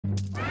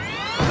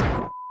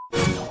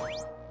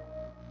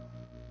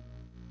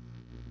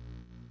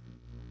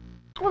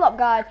What up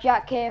guys,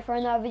 Jack here for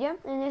another video.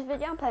 In this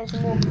video I'm playing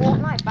some more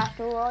Fortnite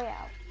Battle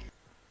Royale.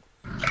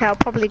 Okay, I'll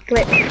probably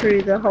glitch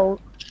through the whole...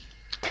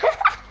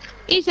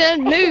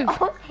 Ethan, move!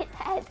 On his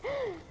head.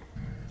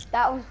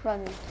 That was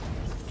funny.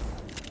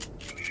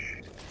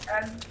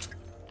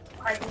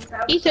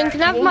 Ethan,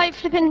 can I have my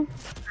flipping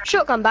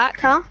shotgun back?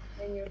 Huh?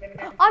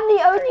 I'm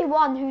the only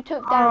one who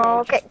took damage. Oh,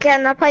 okay.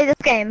 Can I play this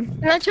game?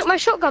 Can I took my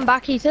shotgun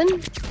back,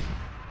 Ethan?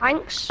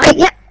 Thanks.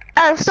 Yeah,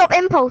 stop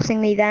impulsing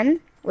me then,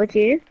 would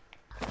you?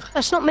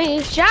 That's not me,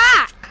 it's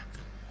Jack!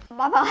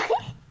 Bye bye.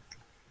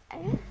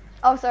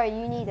 Oh sorry,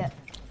 you need it.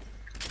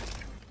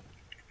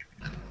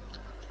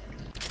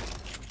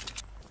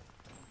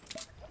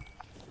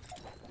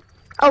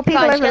 Oh,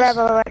 people Guys, over there,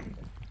 by the way.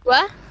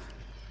 Where?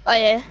 Oh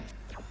yeah.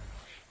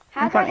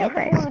 How do I hit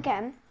the ball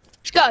again?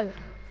 Let's go.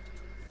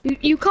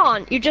 You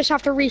can't, you just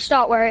have to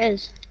restart where it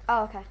is.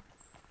 Oh okay.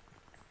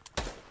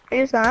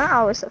 Who's that?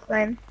 Oh, it's a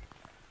flame.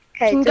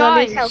 Okay, do I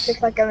Guys. lose health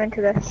if I go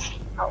into this?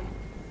 Oh,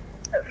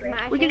 hopefully.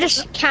 We can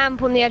just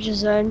camp on the edge of the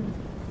zone.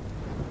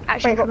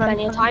 Actually, Wait, got come on.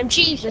 plenty of time.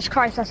 Jesus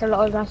Christ, that's a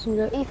lot of us.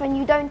 Ethan,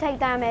 you don't take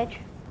damage.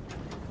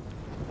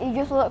 You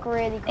just look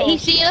really cool.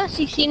 He's seen us,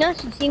 he's seen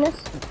us, he's seen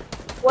us.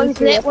 One's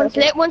lit,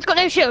 one's got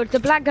no shield. The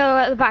black girl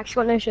at the back, she's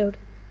got no shield.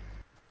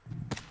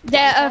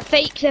 They're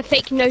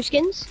fake no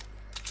skins.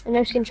 And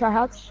no skin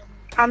tryhards.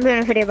 I'm doing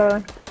a video, by the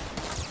way.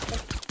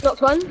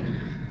 Knocked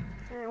one.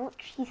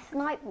 Ouch, he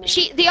sniped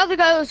me. The other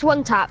girl's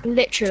one tap,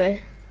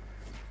 literally.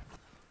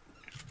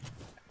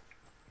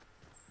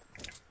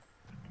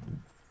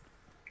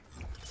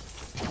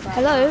 Right.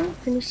 Hello?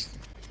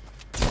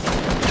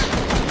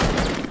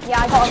 Yeah,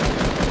 I got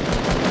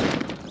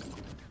him.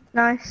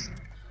 Nice.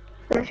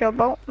 There's your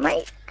bolt,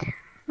 mate.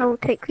 I will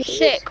take these.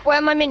 Sick. Where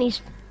are my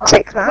minis? I'll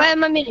take that. Where are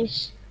my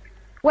minis?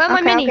 Where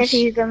are my I'll get to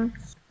minis? use them.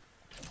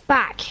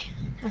 Back.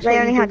 That's They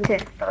what only you had do.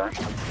 2.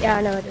 Yeah,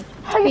 I know I did.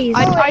 Please.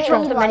 I It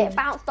dropped them anyway. it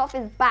bounced off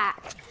his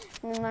back.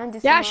 And then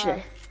landed Yeah, somewhere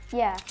actually. else.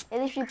 Yeah,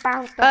 it literally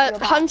bounced off your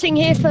back. Hunting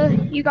here for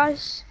you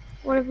guys.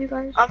 One of you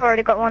guys. I've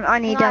already got one. I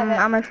need Can I have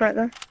it? ammo for it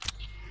though.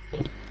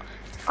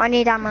 I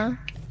need ammo.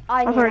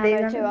 I need already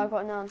ammo done. too, I've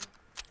got none.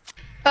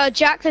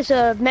 Jack, there's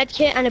a med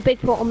kit and a big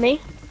pot on me.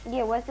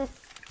 Yeah, where's this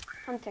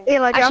hunting?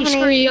 Eli, do you have Actually,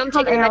 any screw you, I'm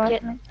taking a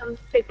hunting med ammo? kit.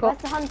 Big Where's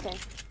pot. the hunting?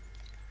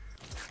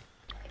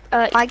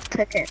 I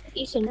took it.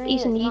 Ethan Yeah,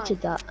 yeeted mine.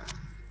 that.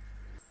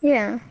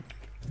 Yeah.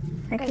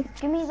 Thank Okay, you.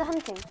 give me the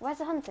hunting. Where's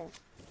the hunting?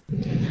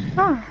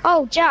 Oh,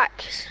 Oh,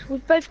 Jack,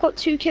 we've both got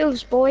 2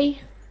 kills, boy.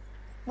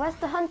 Where's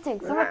the hunting?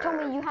 Someone told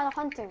me you had a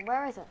hunting.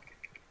 Where is it?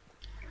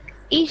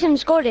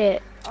 Ethan's got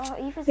it. Oh,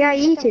 Ethan's Yeah, I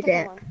taken yeeted different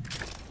it. one.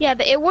 Yeah,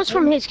 but it was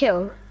from his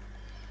kill,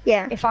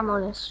 yeah. if I'm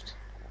honest.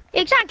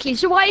 Exactly,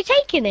 so why are you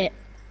taking it?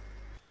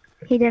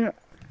 He didn't.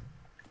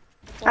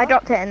 I What?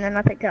 dropped it and then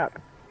I picked it up.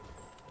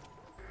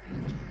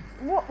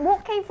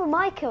 What came from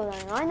my kill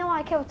then? I know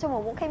I killed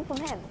someone. What came from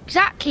him?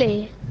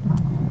 Exactly.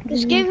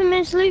 Just give him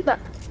his loot back.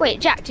 Wait,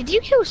 Jack, did you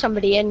kill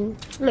somebody in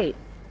loot?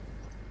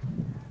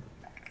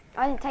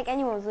 I didn't take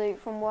anyone's loot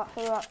from a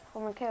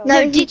kill.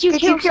 No, he- did you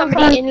kill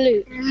somebody in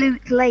loot?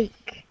 Loot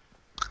Lake.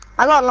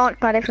 I got a launch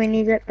pad if we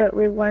need it, but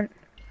we won't.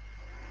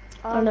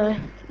 Oh no,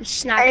 you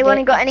snagged Anyone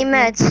it. got any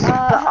meds?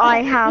 But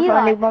I have Eli,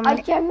 only one.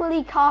 I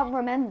generally can't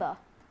remember.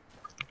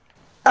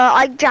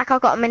 Jack, I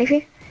got a mini for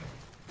you.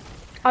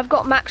 I've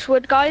got max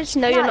wood, guys.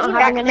 No, you're not Eli,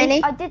 having any.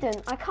 mini. I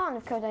didn't. I can't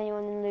have killed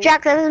anyone in loot.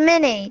 Jack, there's a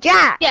mini.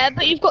 Jack. Yeah,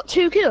 but you've got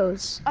 2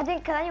 kills. I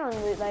didn't kill anyone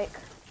in loot lake.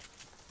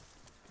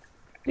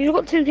 You've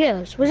got 2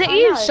 kills. Was it I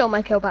you who know. stole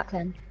my kill back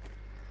then?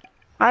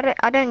 I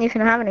don't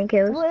even have any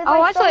kills. Well, if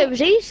Oh, I stole- thought it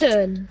was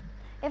Ethan.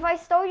 If I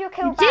stole your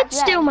kill You back did then,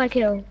 steal my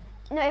kill.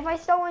 No, if I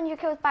stole one of your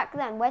kills back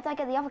then, where did I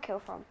get the other kill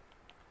from?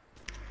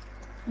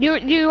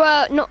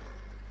 No,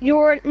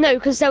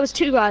 because there was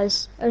 2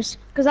 guys.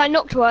 Because I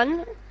knocked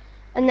one,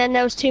 and then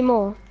there was 2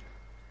 more.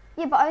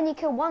 Yeah, but I only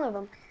killed one of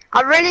them.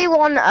 I really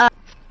want. Yeah,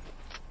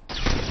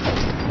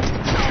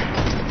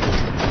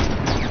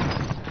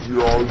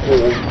 I got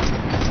him.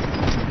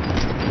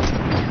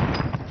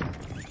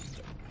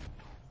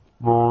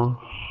 Nice.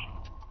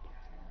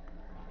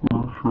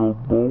 There's your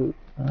bolt,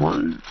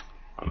 mate.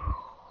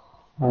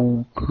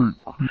 I'll take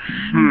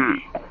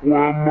shit. Where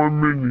are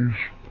my minis?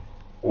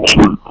 I'll take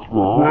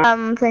that.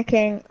 I'm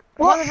thinking.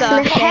 What One of the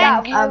them popped heck? out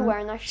of nowhere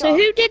and I shot. So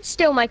who did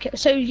steal my kill?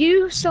 So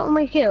you stole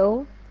my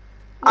kill?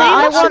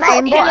 I must want have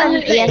got aimbot and killing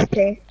Loot Lake.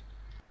 ESP.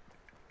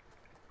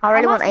 I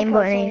really want must have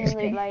aimbot killed and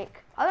someone in Loot ESP. Lake.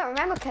 I don't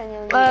remember killing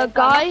anyone in Loot Lake,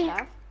 but I Guy? must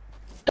have.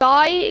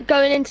 Guy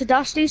going into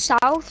Dusty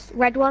south,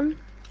 red one,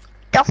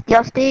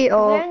 Dusty We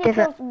or only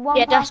different. killed one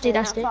Yeah, person Dusty, in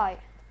that Dusty. fight.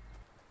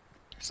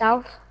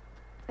 south.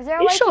 Is there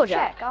a You way sure, to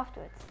Jack? check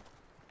afterwards?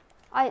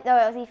 No, it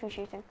was Ethan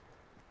shooting.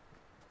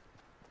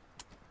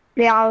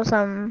 Yeah, I was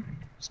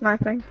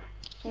sniping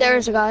There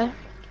is a guy.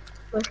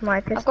 with my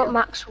pistol. I've got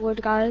max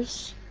wood,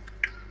 guys.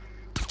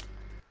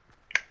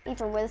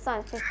 Ethan, where the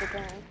science pistol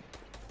going?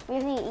 We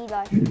just need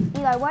Eli.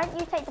 Eli, why don't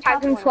you take the Tag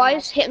purple him one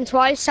twice, away? hit him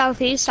twice,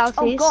 southeast, Oh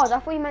southeast. god, I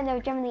thought you meant they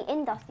were generally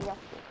in Dusty.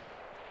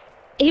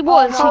 He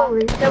was. no.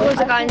 There was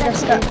a guy in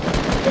Dusty.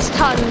 There's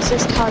tons,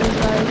 guys.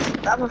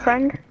 I have a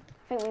friend. I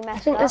think we I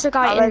messed think up. there's a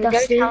guy in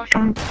Dusty.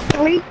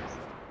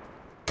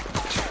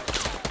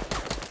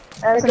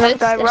 There's another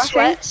guy There's rushing.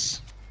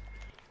 sweats.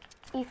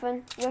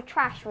 Ethan, you're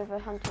trash with a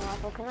hunting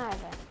rifle. Can I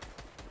have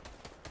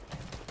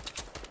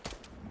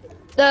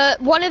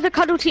it? One of the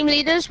cuddle team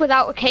leaders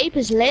without a cape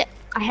is lit.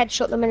 I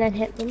headshot them and then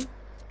hit them.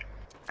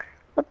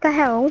 What the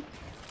hell?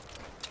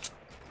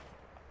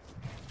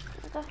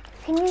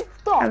 Can you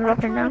stop? I'm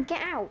dropping trying now. to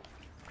get out.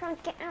 I'm trying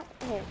to get out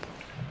of here.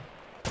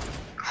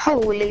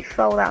 Holy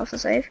fuck, that was a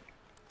save.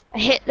 I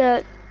hit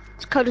the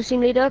cuddle team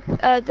leader.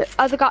 The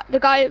other guy, the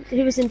guy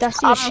who was in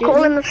Dusty, I'm is shooting.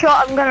 calling the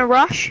shot, I'm gonna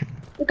rush.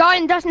 The guy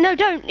in Dusty. No,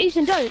 don't,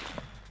 Ethan, don't.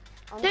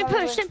 I'm Don't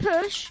going push, with-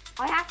 don't push.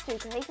 I have to,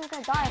 because Ethan's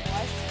going to die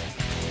otherwise.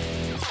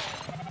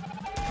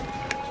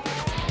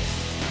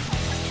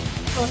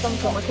 Oh,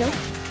 someone's got my kill.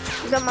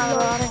 You got my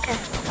I don't care.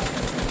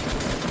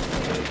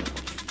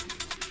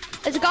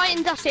 There's a guy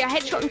in Dusty. I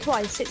headshot him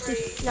twice. 59.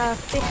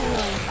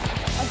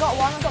 I got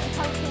one, I got the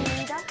hunting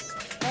leader.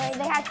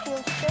 They had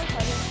shields still, so I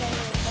didn't say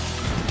anything.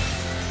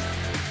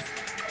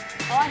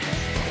 Oh, I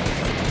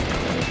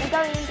see. They're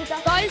going into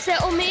Dusty. Guys,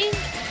 they're on me.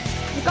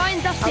 The guy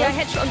in Dusty, I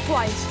headshot him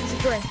twice. He's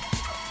a drift.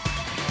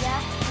 Yeah,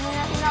 and then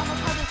there's another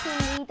hunting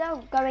team leader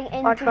going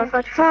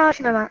into... Fudge,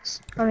 no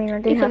mats. I mean, I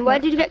do Ethan, have where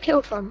mats. did you get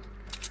killed from?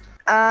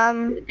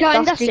 Guy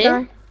in Dusty?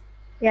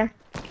 Yeah.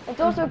 There's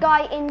also a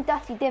guy in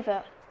Dusty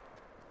Divot.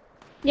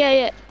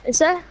 Yeah. Is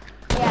there?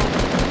 Yeah.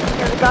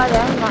 There's a guy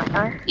there, right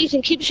now.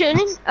 Ethan, keep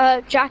shooting.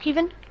 Jack,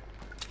 even.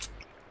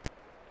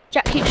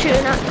 Jack, keep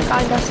shooting at the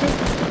guy in Dusty.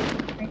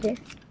 Thank you.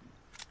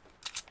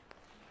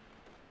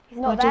 He's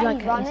not do you there, like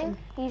he's it, running.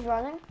 He's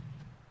running.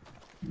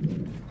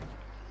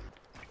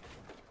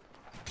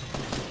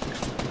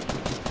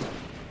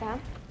 Damn.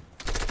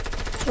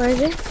 Where is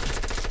he?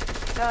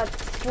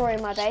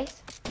 Destroying my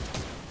base.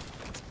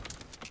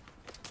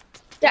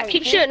 Jack,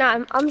 keep shooting at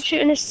him. I'm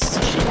shooting his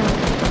shit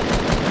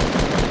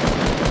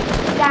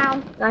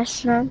down. Down.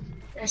 Nice.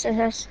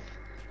 Yes.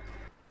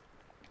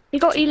 You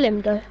got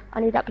elim though. I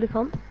need that blue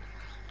pump.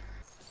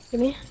 Give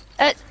me.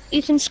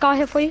 Ethan, sky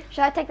here for you. Should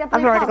I take that blue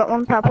I've already pump? got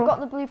one purple. I've got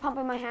the blue pump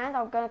in my hand.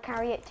 I'm going to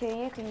carry it to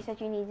you because you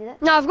said you needed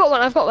it. No, I've got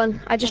one.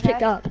 I just Okay.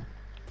 picked it up.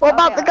 What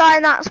about Okay, the guy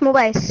in that small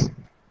base?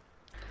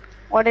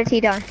 Or did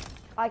he die?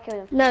 I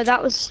killed him. No,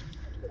 that was.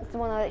 That's the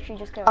one I literally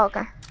just killed. Oh,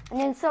 okay.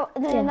 And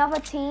then another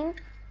team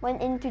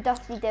went into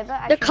Dusty Divot. The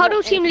actually cuddle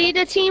walked team into-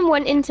 leader team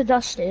went into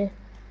Dusty.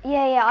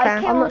 Yeah. I Okay.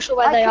 killed, I'm not sure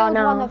where they are I killed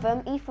now. one of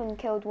them. Ethan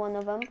killed one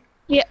of them.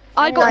 Yeah,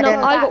 I And got then I no,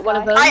 didn't. I got one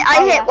of them. I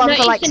Oh, hit one No,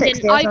 for like Ethan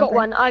 60 didn't. or I got something.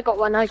 one. I hit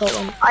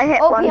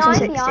Oh, one for behind,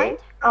 60. behind.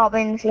 Oh, I've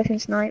been flipping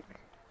snipe.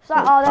 So,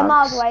 oh, they're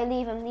miles bugs. away.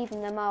 Leave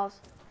them. They're miles.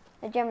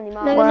 They're generally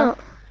miles. No, they're not.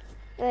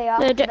 There they are.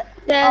 No,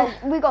 they're.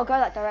 Oh, we gotta go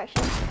that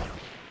direction.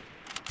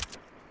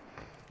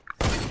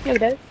 No, we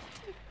don't.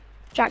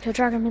 Jack, you're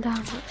dragging me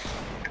down.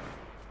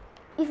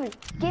 Ethan,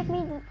 give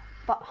me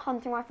the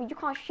hunting rifle. You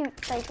can't shoot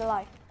to save your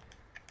life.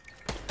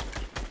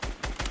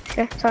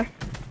 Okay, sorry.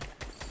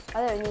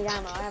 I don't need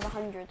ammo. I have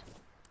 100.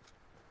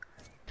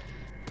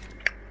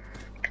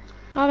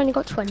 I've only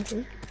got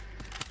 20.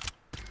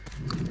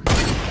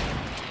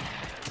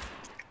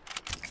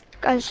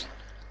 Guys,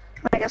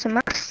 I got some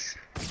mats.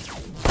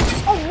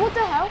 Oh, what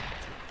the hell?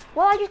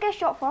 Where did I just get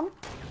shot from?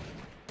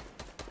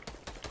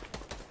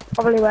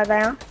 Probably where they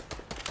are.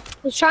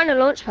 I was trying to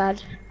launch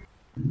pad.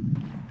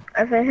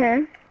 Over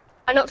here.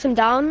 I knocked him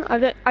down. I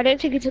don't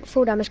think he took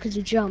full damage because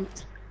he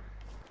jumped.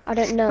 I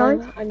don't know.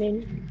 Nice. I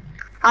mean,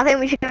 I think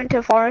we should go into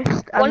a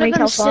forest. one of retail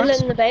them's still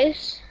forest. in the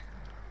base.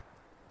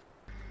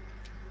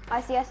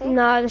 I see.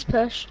 No, this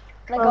push.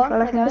 They're Oh, gone.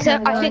 well, They're So,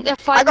 gone. I think they're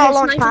I fighting. got a this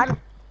launch sniper. pad.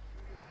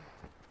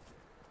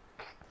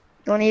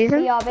 You wanna use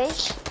him?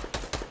 BRB.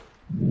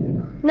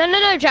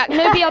 No, Jack.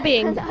 No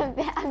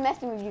BRBing. I'm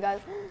messing with you guys.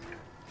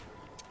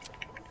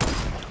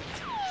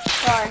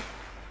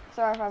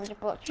 Sorry if I was just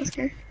butchered.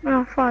 Okay.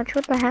 Oh, fudge,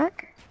 what the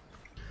heck?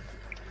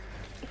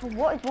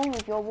 What is wrong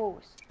with your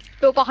walls?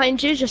 Build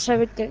behind you just so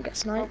we don't get Oh,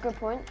 sniped. good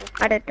point.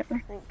 I didn't.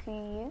 Thank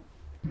you.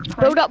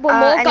 Build up one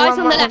more. anyone Guys on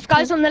the want left. one?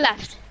 Guys on the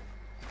left.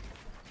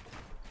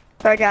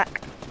 Sorry,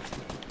 Jack.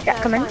 Jack,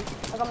 No, come in. it's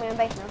fine. I got my own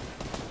base now.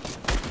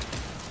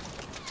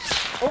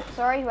 Oh,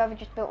 sorry, whoever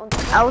just built on top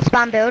of me. I will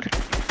spam build.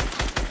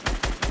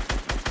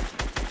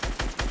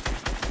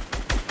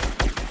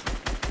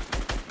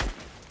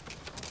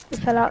 He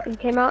fell out. He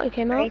came out.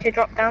 I need to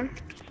drop down.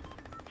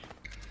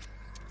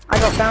 I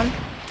dropped down.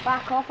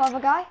 Back off, other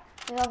guy.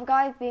 The other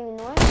guy is being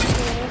annoying.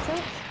 Being a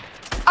nuisance.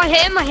 I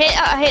hit him. I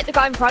hit the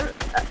guy in front.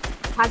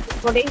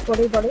 Body.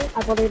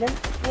 I bodied him.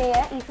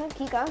 Yeah, Ethan,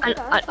 keep going. Keep And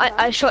going,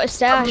 I shot his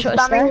stair. I shot his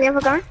Spamming stair. the other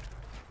guy.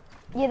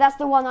 Yeah, that's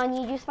the one I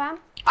need you spam.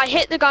 I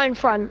hit the guy in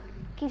front.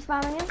 Keep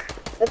spamming him.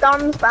 The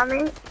gun's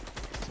spamming.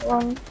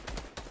 One.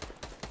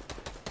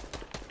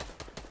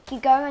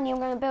 Keep going, and you're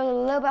going to build a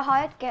little bit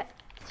higher to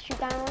shoot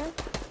down on him.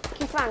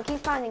 Keep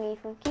spamming,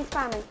 Ethan. Keep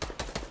spamming.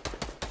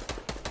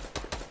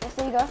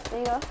 Yes, there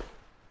you go.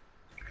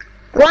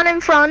 One in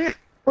front,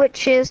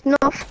 which is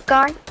north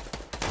guy.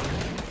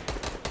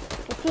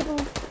 Just keep him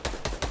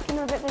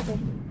a bit busy.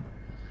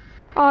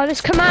 Oh, this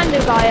commando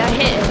guy, I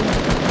hit him.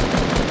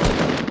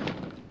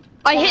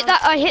 I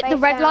hit the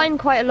red line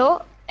quite a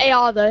lot.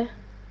 AR though.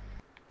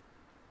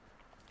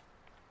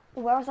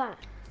 Where was that?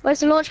 Where's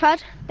the launch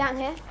pad? Down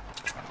here.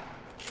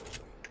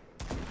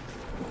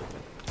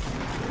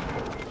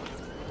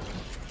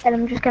 Get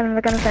him, just get him,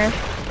 we're gonna finish.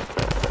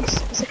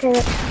 It's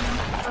okay.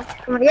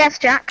 Come on, yes,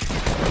 Jack.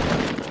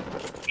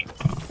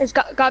 There's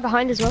a guy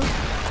behind as well.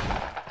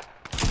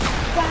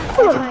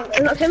 Down. I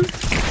knocked him. He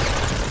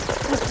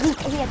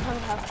had tons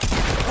of health.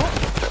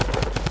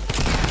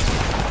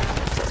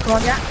 Come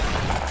on, Jack.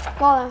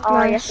 Go on. Oh,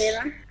 Nice.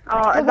 yes, you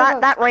Oh, Go, go, that, go.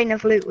 that rain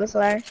of loot was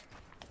low.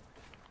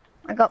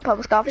 I got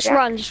purple scarf, Just Jack.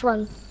 run, just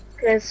run.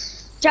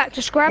 Because Jack,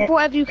 just grab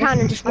whatever you can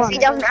and just if run. he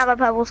doesn't have a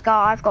purple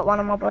scar, I've got one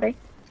on my body.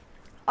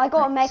 I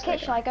got to make it.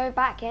 Shall I go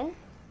back in?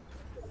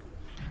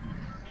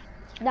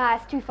 Nah,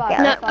 it's too far. Yeah,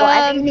 too No, far.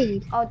 whatever you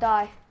need. I'll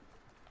die.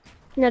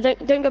 No,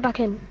 don't go back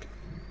in.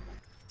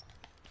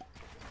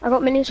 I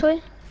got minis for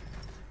you.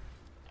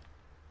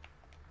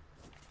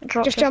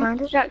 Drop Just the jump,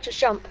 sound. Jack, just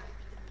jump.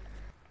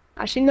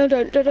 Actually, no,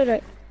 don't.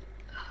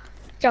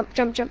 Jump.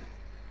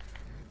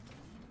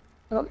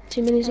 I got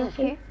 2 minis Thank left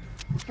for you. you.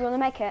 Do you want to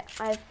make it?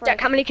 I have 3. Jack,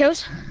 how many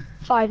kills?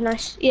 5,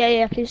 nice.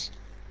 Yeah, please.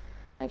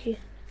 Thank you.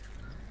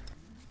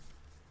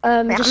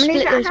 Wait, Just how many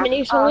split do I those have?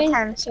 minis for Oh, me,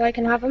 10. so I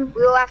can have them.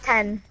 We all have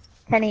 10.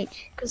 10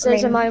 each. Because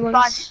those are my ones.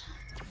 5.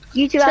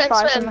 You two have 5.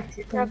 Split and them. that's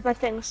it. Grab my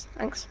things,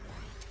 thanks.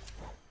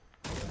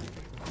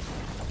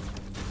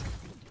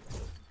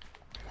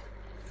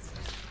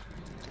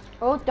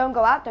 Oh, don't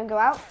go out. Don't go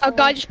out. Oh,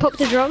 guy just popped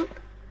the drop.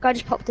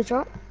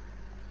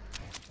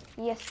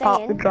 Yeah, stay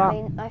Pop in. the drop.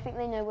 I think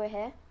they know we're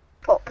here.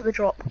 Pop the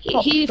drop. Pop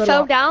He the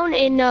fell drop. down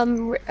in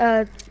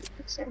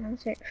 7,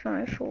 6,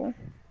 5, 4.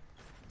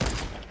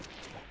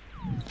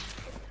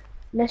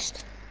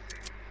 missed.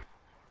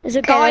 There's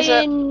a guy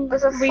in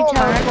there's a retail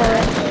foreman.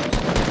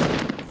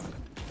 forest.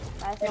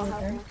 That's not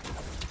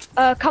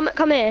helpful.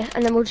 Come here,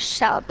 and then we'll just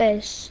set up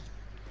base.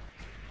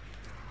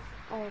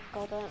 Oh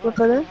god, I don't We're like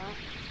further? that.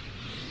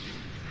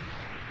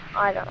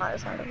 I don't like the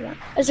sound of that.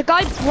 There's a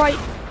guy right.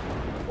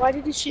 Why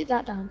did you shoot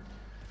that down?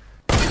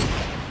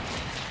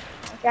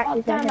 Jack, Oh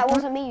you damn, can that hit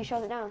wasn't me. You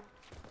shot it down.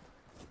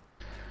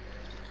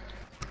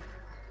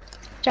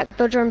 Jack,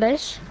 build your own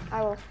base.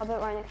 I will. I'll put it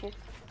right next to you.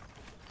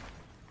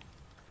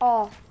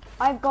 Oh,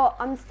 I'm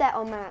set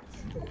on mats.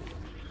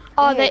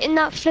 Oh, Yeah. they're in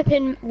that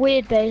flipping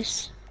weird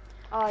base.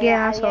 Oh Yeah, I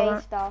yeah, saw IEA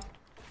that. stuff.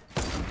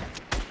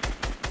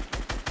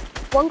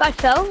 One guy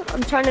fell.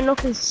 I'm trying to knock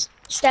his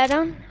stair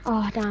down.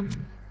 Oh damn.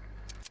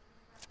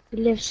 He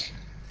lives.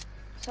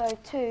 So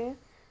 2.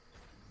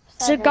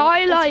 There's a guy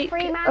It's like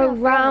 3 man or 4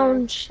 man?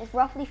 around. It's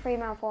roughly 3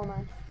 man, 4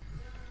 man.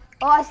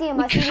 Oh, I see him.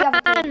 I see the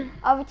other team.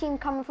 Other team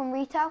coming from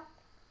retail.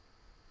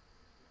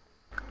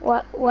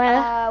 What? Where?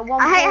 I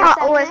hate how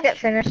I always get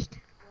finished.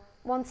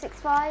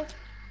 165.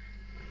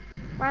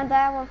 Around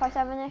there,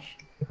 157-ish.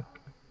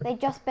 They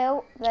just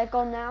built. They're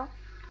gone now.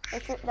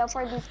 They'll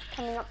probably be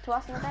coming up to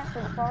us in a bit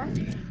through the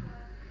forest.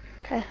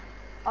 Okay.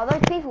 Oh,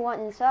 those people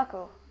weren't in the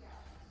circle.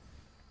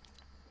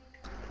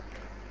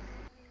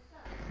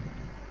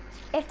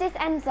 If this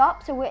ends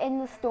up, so we're in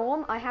the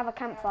storm, I have a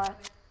campfire.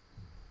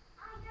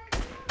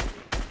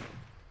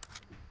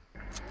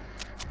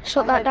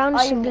 Shot that down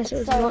just in case it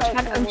was a launch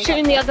pad. I'm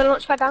shooting the other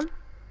launch pad down.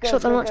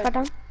 Shot the launch pad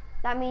down.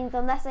 That means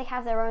unless they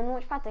have their own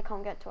launch pad, they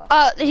can't get to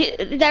us.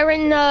 They're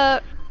in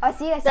the. I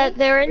see.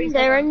 They're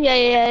in.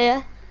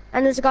 Yeah.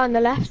 And there's a guy on the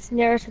left,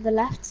 nearer to the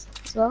left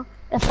as well.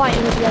 They're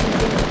fighting with the other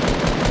team.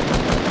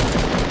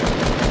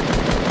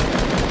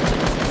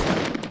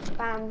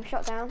 Bam,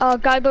 shot down. Oh,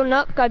 guy building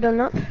up.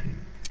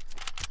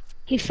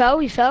 He fell.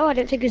 I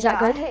don't think he's that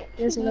good. He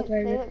He doesn't look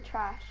very they good. look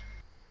trash.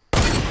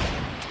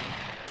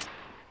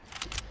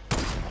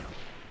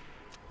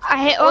 I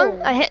hit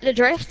one. I hit the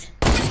drift.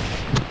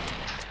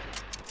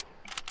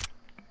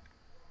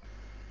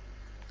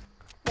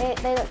 They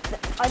look.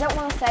 I don't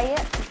want to say it,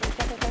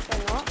 just in case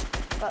they're not.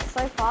 But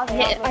so far they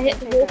I hit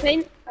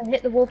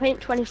the wall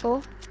paint.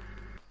 24.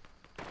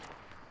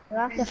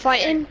 They're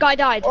fighting. Guy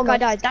died.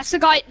 That's the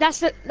guy. That's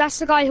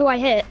the guy who I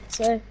hit.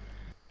 So,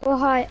 well,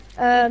 hi.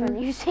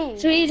 You see,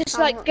 So he just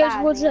I'm like not goes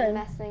bad towards when you're zone.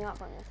 messing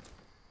up on this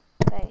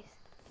base.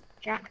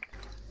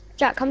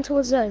 Jack, come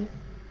towards zone.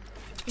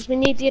 Because we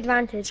need the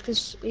advantage.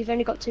 Because we've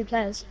only got 2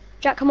 players.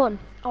 Jack, come on.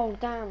 Oh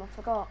damn, I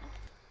forgot.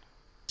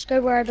 Let's go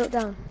where I built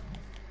down.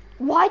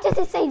 Why does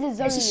it say the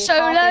zone Is it is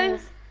solo? half in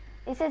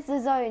the, it says the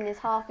zone is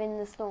half in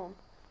the storm.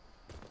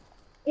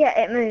 Yeah,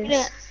 it moves.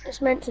 Yeah,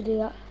 it's meant to do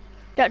that.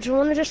 Jack, do you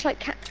want to just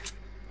like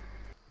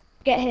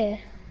get here?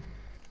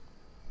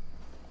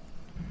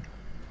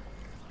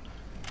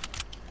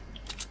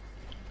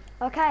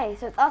 Okay,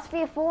 so it's us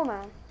via 4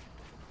 man.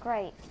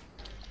 Great.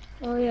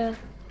 Oh yeah.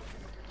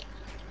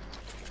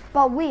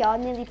 But we are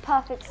nearly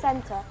perfect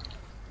center.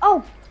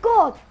 Oh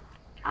god!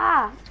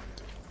 Ah!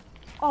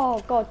 Oh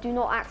god, do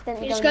not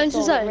accidentally He's go going in to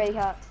the storm, zone. it really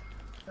hurts.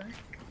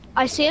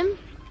 I see him.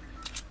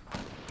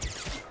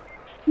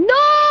 No!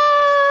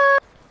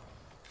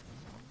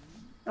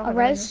 A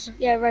res?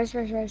 Yeah, res.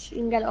 You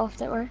can get it off,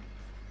 don't worry.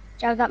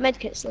 Do you have that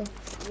medkit still?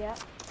 Yeah.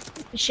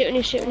 He's shooting,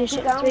 he's shooting, he's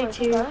Keep shooting. going,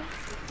 3, keep 2. going.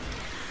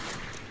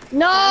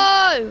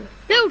 No!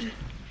 Build!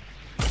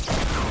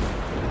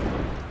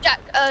 Jack,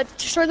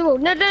 destroy the wall.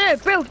 No, no,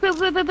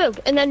 no, build.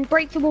 And then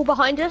break the wall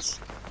behind us.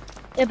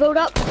 Yeah, build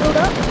up, build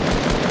up.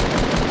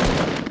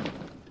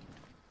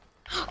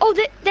 Oh,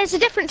 there's a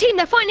different team.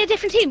 They're fighting a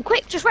different team.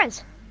 Quick, just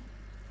res.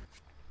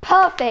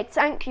 Perfect,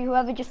 thank you,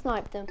 whoever just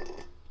sniped them.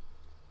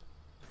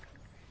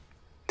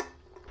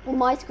 On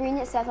my screen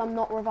it says I'm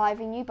not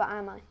reviving you, but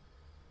am I?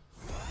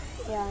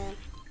 Yeah, I am.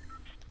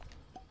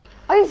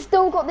 I've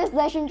still got this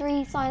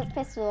legendary science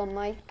pistol on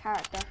my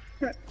character.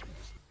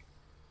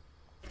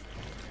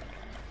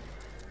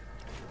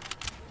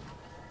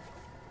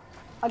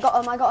 I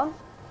got him.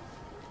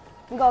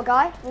 We got a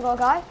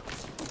guy.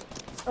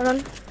 Hold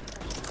on.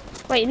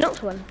 Wait, you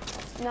knocked one.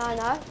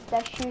 No,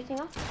 they're shooting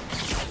us.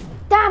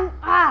 Damn!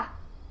 Ah!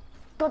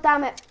 God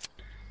damn it.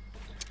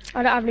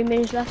 I don't have any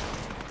minis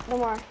left. Don't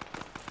worry.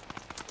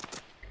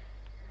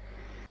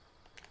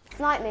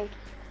 Snipe me.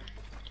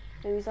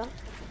 Loser.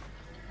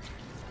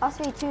 Us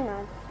v2,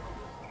 man.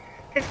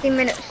 15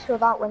 minutes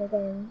without winning a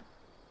game.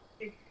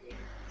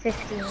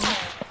 15.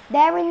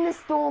 They're in the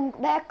storm.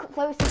 They're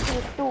closest to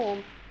the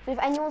storm. So if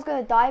anyone's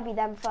gonna die, be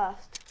them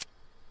first.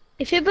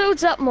 If it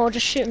builds up more,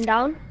 just shoot him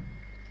down.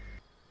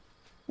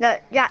 No,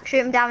 Jack, shoot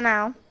him down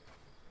now.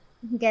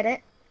 You can get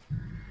it.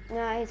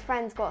 No, his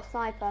friend's got a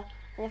sniper.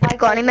 And if I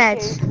Got any go to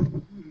meds? shoot-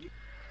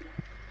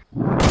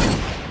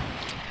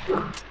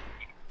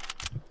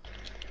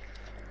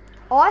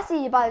 Oh, I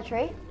see you by the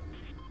tree.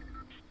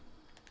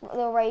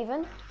 Little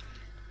raven.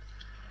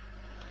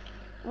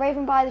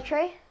 Raven by the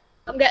tree.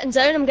 I'm getting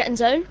zone.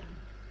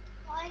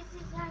 Why is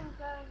this zone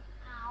going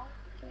out?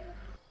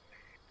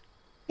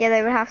 Yeah,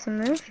 they would have to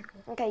move.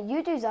 Okay,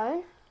 you do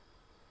zone.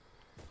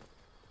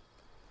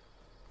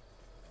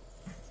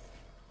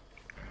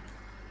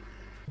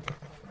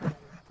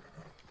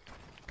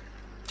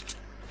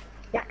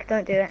 Jack,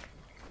 don't do it.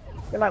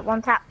 You're like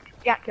one tap.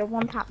 Jack, you're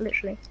one tap,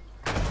 literally.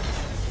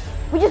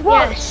 We just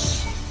won.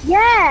 Yes.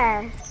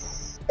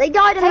 Yes! They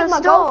died in Take the my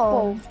storm. golf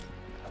ball.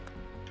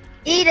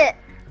 Eat it.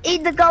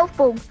 Eat the golf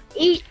ball.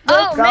 Eat the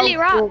Oh, golf Millie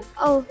Rock. ball.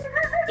 Oh,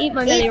 eat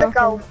my Eat Millie the Rock.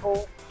 golf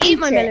ball. Eat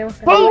my it. Millie Rock.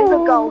 Eat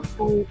the golf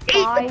ball. Eat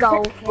the 5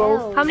 golf ball.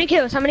 kills. How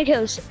many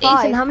kills? 5.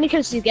 Ethan, how many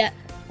kills do you get?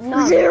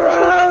 No.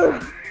 0.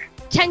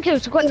 10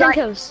 kills. We've got 10 Like-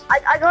 kills.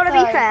 I gotta be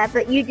Sorry. fair,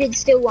 but you did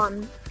still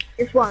one.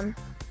 Just one.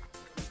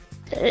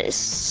 It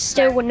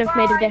still wouldn't have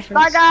made a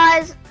difference. Bye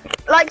guys.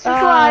 Like,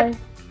 subscribe. Bye.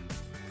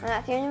 And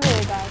that's the end of the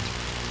video, guys.